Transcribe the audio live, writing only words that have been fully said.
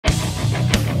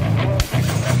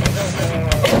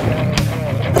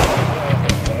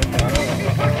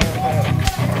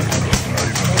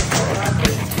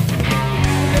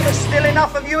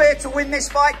this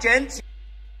fight, gents.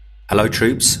 Hello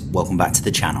troops, welcome back to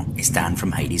the channel. It's Dan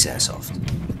from Hades Airsoft.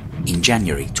 In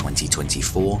January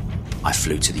 2024, I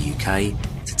flew to the UK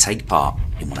to take part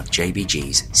in one of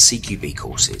JBG's CQB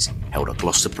courses held at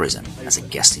Gloucester Prison as a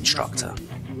guest instructor.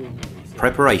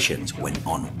 Preparations went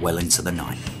on well into the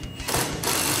night.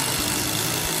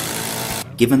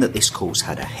 Given that this course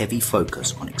had a heavy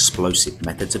focus on explosive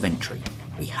methods of entry,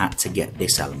 we had to get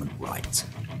this element right.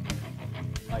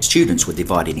 Students were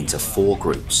divided into 4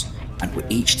 groups and would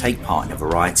each take part in a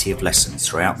variety of lessons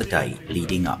throughout the day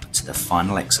leading up to the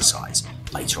final exercise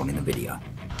later on in the video.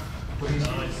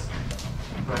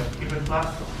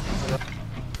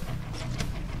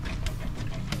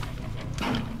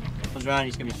 Comes around,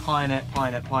 he's going to be pieing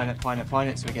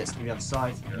it so he gets to the other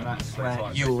side, and that's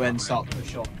where you will then start to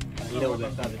push on a little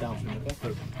bit further down from the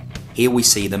book. Here we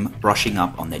see them brushing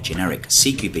up on their generic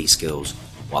CQB skills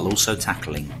while also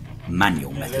tackling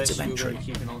manual methods of entry.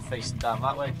 Keeping on facing down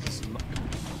that way.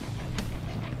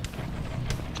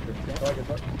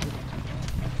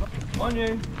 On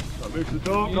you. Move to the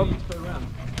door. You need to put around.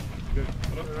 Good.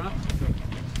 Put it around.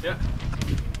 Yeah.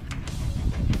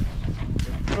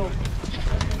 Go.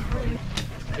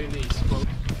 Two knees.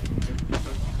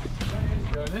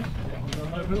 Go in there.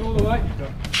 Open all the way. Go.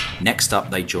 Next up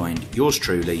they joined yours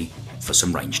truly for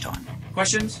some range time.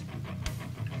 Questions?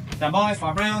 Stand by,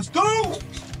 5 rounds, go!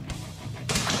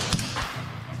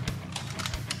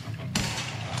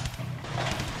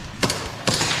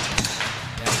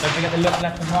 Don't forget to look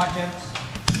left and right,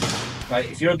 gents. Right,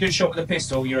 if you're a good shot with a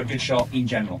pistol, you're a good shot in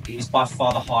general. It is by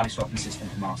far the hardest weapon system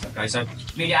to master. Okay, so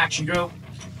immediate action drill.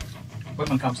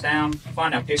 Equipment comes down,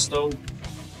 find our pistol,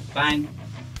 bang,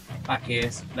 back here,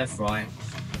 left, right,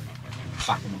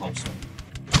 back in the holster.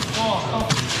 Oh,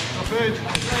 stop it.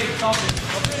 Stop it.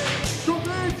 Stop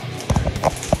it.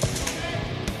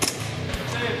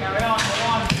 Carry on, go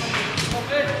on.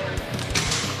 Stop it.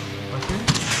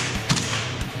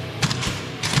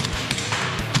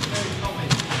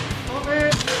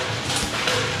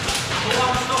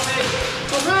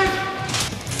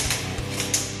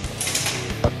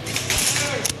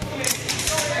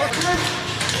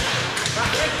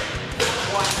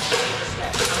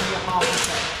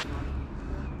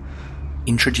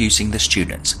 Introducing the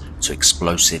students to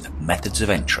explosive methods of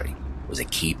entry was a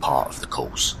key part of the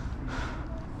course.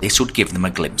 This would give them a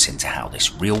glimpse into how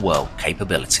this real-world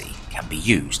capability can be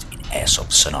used in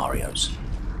airsoft scenarios.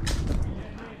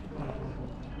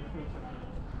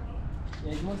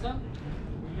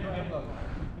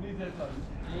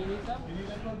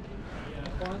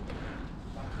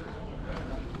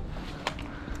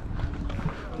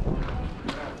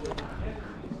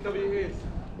 Cover your ears.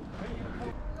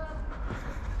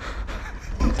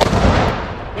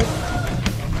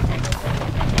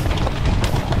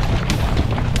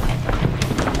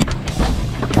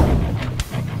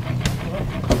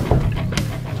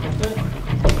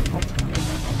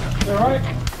 Alright.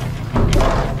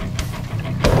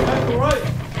 Alright.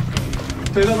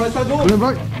 Clear that right side door. Clear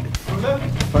right.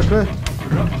 Right clear.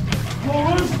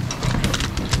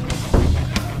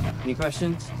 Any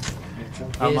questions?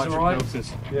 How Ears much alright?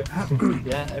 Yeah.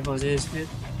 Yeah, everyone's ears good.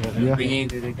 Yeah. Bring in,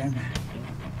 do it again.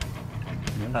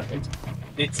 Perfect.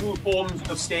 The 2 forms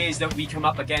of stairs that we come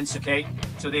up against, okay?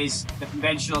 So there's the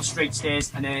conventional straight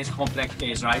stairs and then there's complex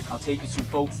stairs, right? I'll take you through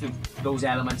both of those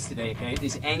elements today, okay? If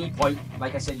there's any point,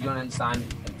 like I said, you don't understand,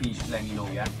 then please just let me know,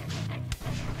 yeah?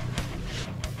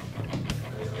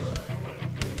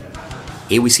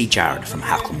 Here we see Jared from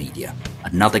Hackle Media,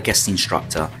 another guest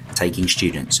instructor taking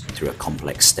students through a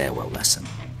complex stairwell lesson,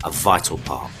 a vital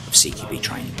part of CQB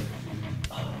training.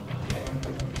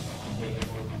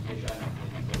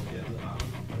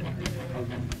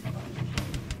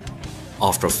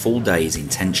 After a full day's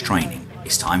intense training,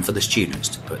 it's time for the students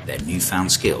to put their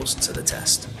newfound skills to the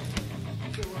test.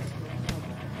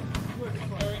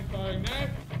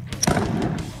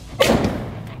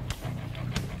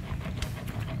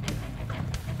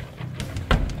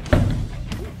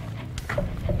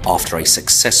 After a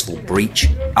successful breach,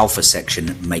 Alpha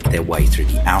Section make their way through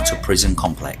the outer prison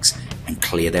complex and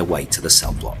clear their way to the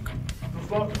cell block.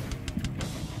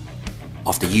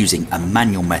 After using a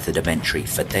manual method of entry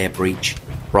for their breach,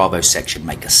 Bravo Section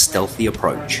make a stealthy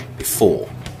approach before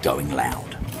going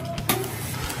loud.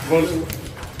 There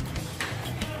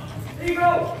you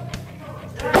go!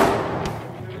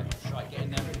 Try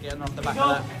getting off the back of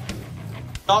that.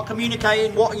 Start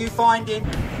communicating, what are you finding?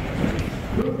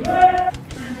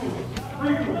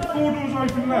 4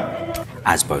 doors open left.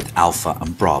 As both Alpha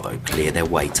and Bravo clear their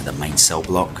way to the main cell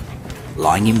block,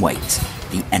 lying in wait,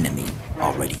 the enemy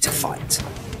are ready to fight.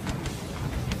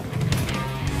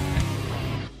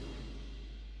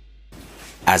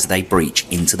 As they breach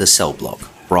into the cell block,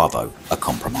 Bravo are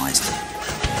compromised.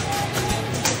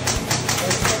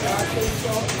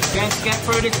 Gents, get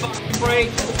through this fucking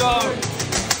breach. Let's go.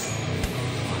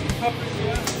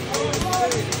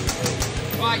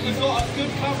 Right, you've got a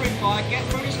good covering fire. Get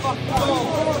through this fucking door.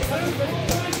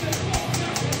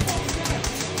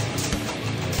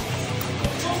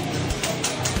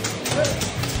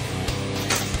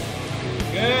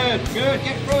 Good, good.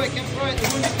 Get through it, get through it. The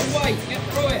wounded can wait. Get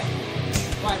through it.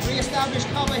 Right, re-establish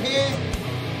cover here.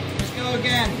 Let's go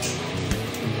again.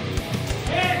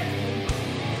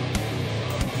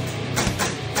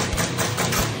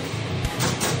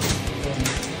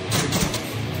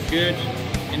 Good.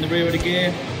 In the rear of the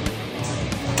gear.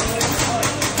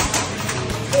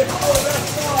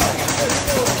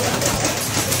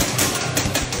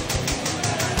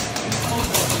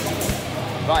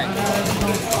 Right.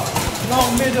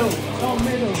 Long middle, long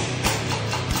middle.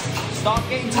 Start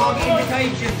getting target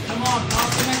indications. Come on,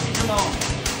 pass the message along.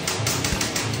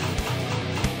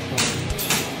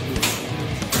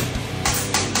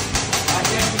 Right,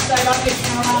 just stay like this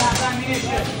and around that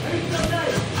ammunition.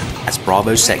 As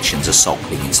Bravo's section's assault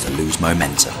begins to lose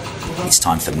momentum, it's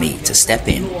time for me to step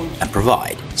in and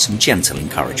provide some gentle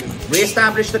encouragement.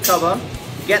 Re-establish the cover,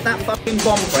 get that fucking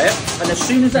bomb prep, and as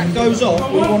soon as that goes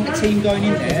off, we want the team going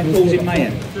in there causing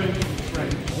mayhem.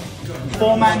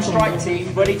 4-man strike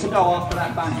team ready to go after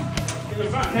that bang.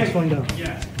 Next one down.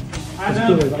 Yeah. Let's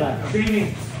do it like that.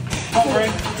 Beanie.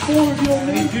 Hovering. 4 of you on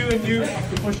me. And you to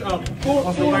push up. 4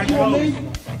 of you on me.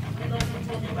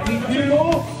 I need you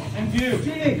and you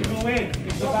to go in.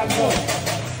 It's a bad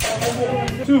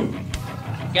goal. 2.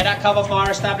 Get that cover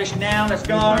fire established now, let's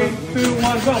go. 3, 2,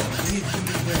 1, go.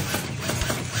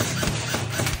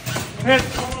 Hit.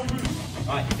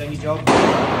 Right, you've done your job.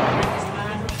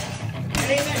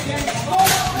 Get in there, Jen.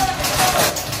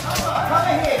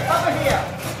 Cover here, cover here.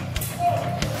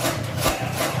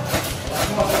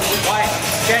 Right,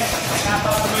 Jen, now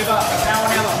start to move up, now or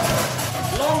never.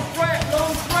 Long threat,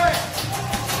 long threat.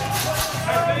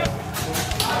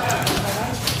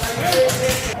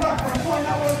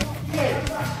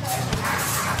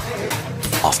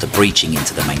 After breaching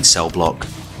into the main cell block,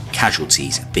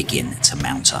 casualties begin to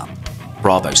mount up.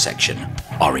 Bravo section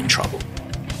are in trouble.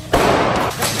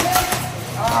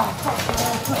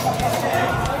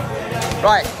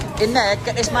 Right, in there,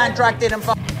 get this man dragged in and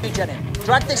regen him.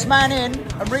 Drag this man in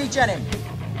and regen him.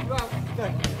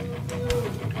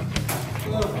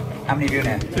 How many of you in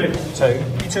here? 2.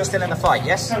 You 2 are still in the fight,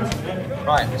 yes?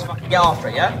 Right, let's fucking get after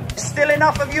it, yeah? Still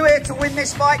enough of you here to win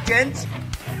this fight, gents.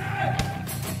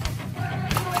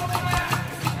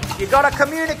 You gotta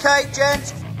communicate,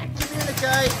 gents.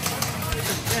 Communicate.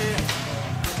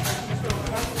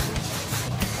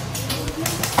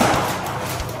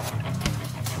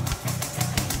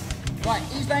 Right,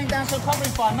 he's laying down some covering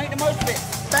fire. Make the most of it.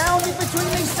 Bound in between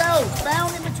these cells.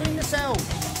 Bound in between the cells.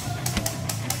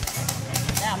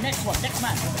 Now, next one. Next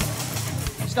man.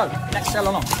 Let's go. Next cell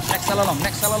along. Next cell along.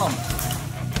 Next cell along.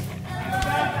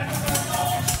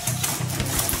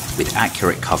 With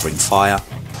accurate covering fire,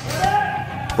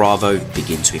 Bravo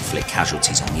begin to inflict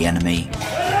casualties on the enemy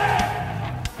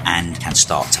and can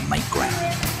start to make ground.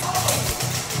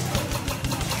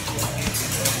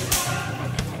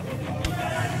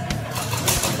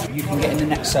 You can get in the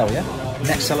next cell, yeah?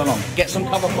 Next cell along. Get some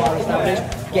cover fire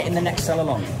established. Get in the next cell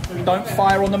along. Don't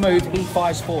fire on the move. He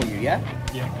fires for you, yeah?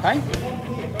 Yeah. Okay?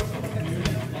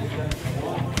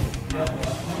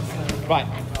 Right.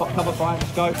 Got cover fire.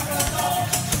 Let's go.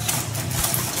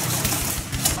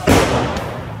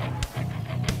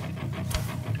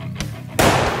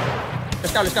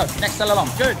 Let's go, let's go. Next cell along.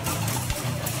 Good.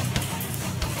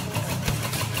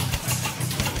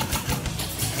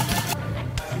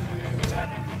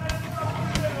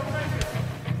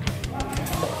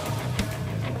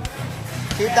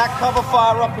 Keep that cover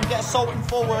fire up and get assaulting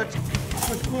forward.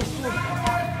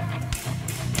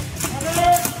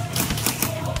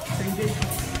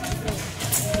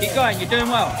 Keep going, you're doing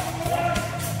well.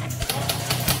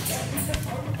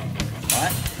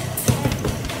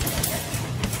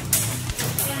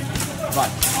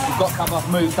 Right, you've got cover,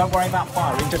 move, don't worry about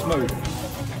firing, just move.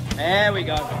 There we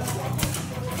go.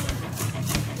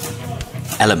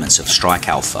 Elements of Strike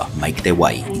Alpha make their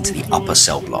way into the upper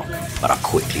cell block, but are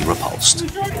quickly repulsed.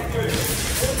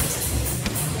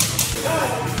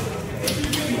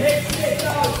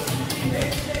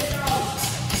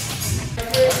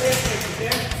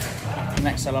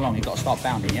 Next cell along, you've got to start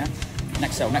bounding, yeah?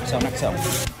 Next cell, next cell, next cell.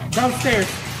 Downstairs.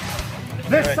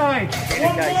 This side.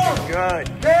 Good.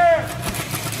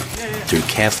 Through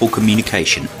careful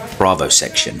communication, Bravo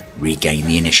section regain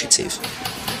the initiative.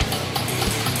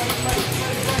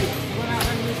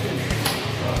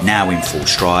 Now in full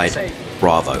stride,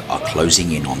 Bravo are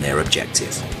closing in on their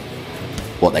objective.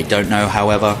 What they don't know,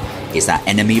 however, is that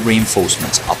enemy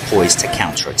reinforcements are poised to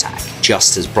counterattack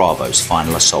just as Bravo's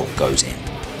final assault goes in.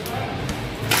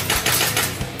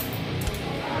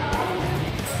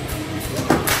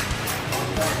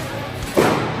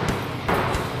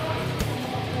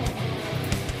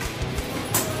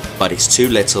 But it's too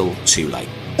little, too late.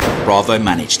 Bravo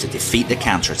managed to defeat the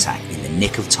counterattack in the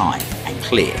nick of time and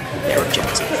clear their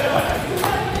objective.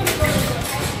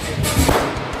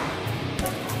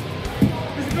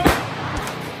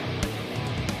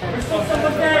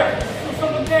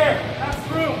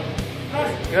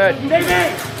 Good.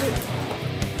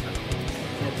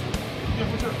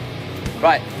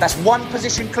 Right, that's one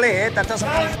position cleared. That doesn't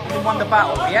mean we won the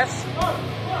battle, yes?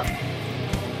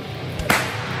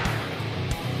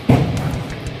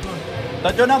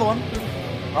 Don't do another one,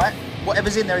 right?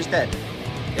 Whatever's in there is dead,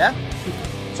 yeah?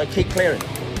 So keep clearing.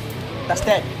 That's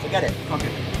dead, forget it.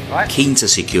 Okay. Right? Keen to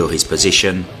secure his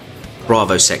position,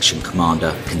 Bravo Section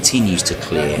Commander continues to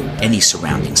clear any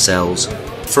surrounding cells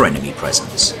for enemy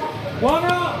presence. One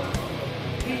up!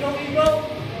 Eagle.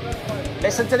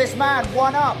 Listen to this man,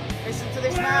 one up. Listen to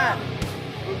this man.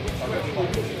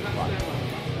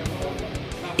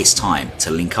 It's time to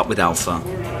link up with Alpha,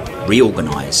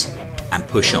 reorganise, and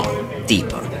push on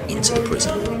deeper into the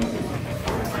prison.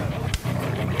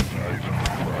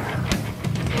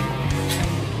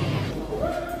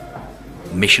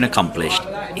 Mission accomplished.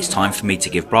 It's time for me to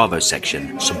give Bravo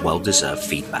Section some well-deserved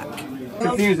feedback.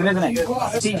 Confusing, isn't it?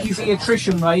 CQB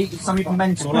attrition rate is something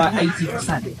mental, like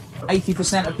 80%.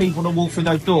 80% of people that walk through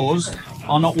those doors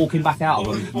are not walking back out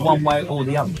of them, one way or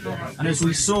the other. And as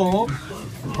we saw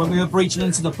when we were breaching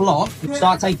into the plot, we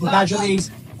start taking casualties,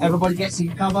 everybody gets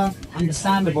in cover,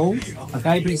 understandable,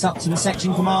 okay, but it's up to the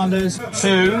section commanders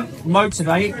to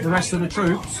motivate the rest of the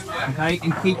troops, okay,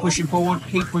 and keep pushing forward,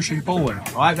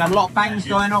 right? We've had a lot of bangs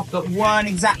going off that weren't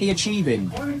exactly achieving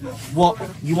what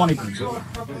you wanted them to.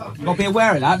 You've got to be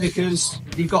aware of that because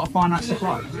you've got to find that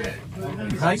supply,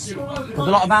 okay? There's a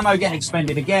lot of ammo getting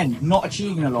expended, again, not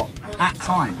achieving a lot at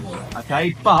times,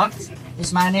 okay? But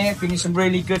this man here giving some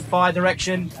really good fire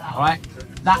direction, all right?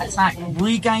 That attack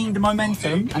regained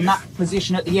momentum, and that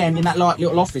position at the end in that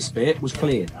little office bit was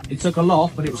cleared. It took a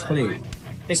lot, but it was cleared.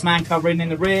 This man covering in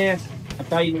the rear,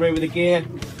 okay, in the rear with the gear.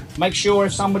 Make sure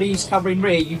if somebody's covering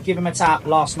rear, you give him a tap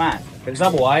last man, because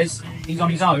otherwise he's on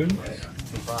his own,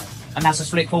 and that's a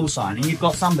split call sign. And you've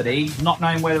got somebody not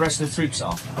knowing where the rest of the troops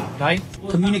are. Okay,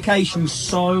 communication's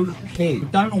so key. You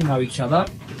don't all know each other.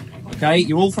 Okay,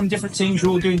 you're all from different teams.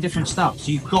 You're all doing different stuff,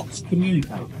 so you've got to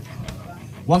communicate.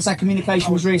 Once that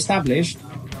communication was re-established,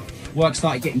 work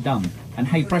started getting done. And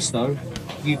hey presto,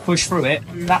 you push through it,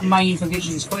 that main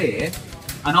position's clear,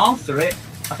 and after it,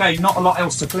 okay, not a lot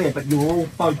else to clear, but you're all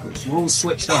focused, you're all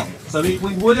switched on. So if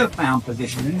we would have found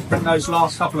positioning from those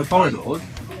last couple of corridors,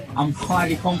 I'm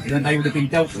highly confident they would have been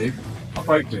dealt with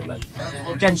appropriately.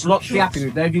 Gents, lots to be happy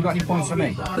with there. Have you got any points for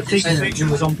me? The section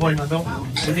was on point, I thought.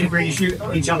 We didn't really shoot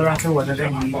each other at all.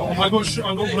 I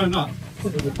got blown up.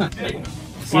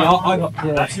 Yeah, I got,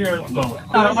 yeah. That's your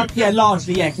Yeah,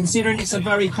 largely, yeah. Considering it's a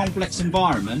very complex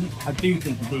environment, I do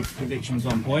think the prediction was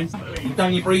on point. You've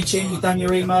done your breaching, you've done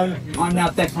your emo. I'm now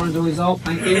dead on the result.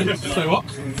 Thank you. So what?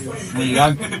 There you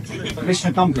go.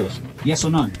 Mission accomplished. Yes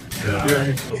or no?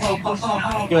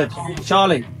 Yeah. Good.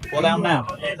 Charlie, well down now.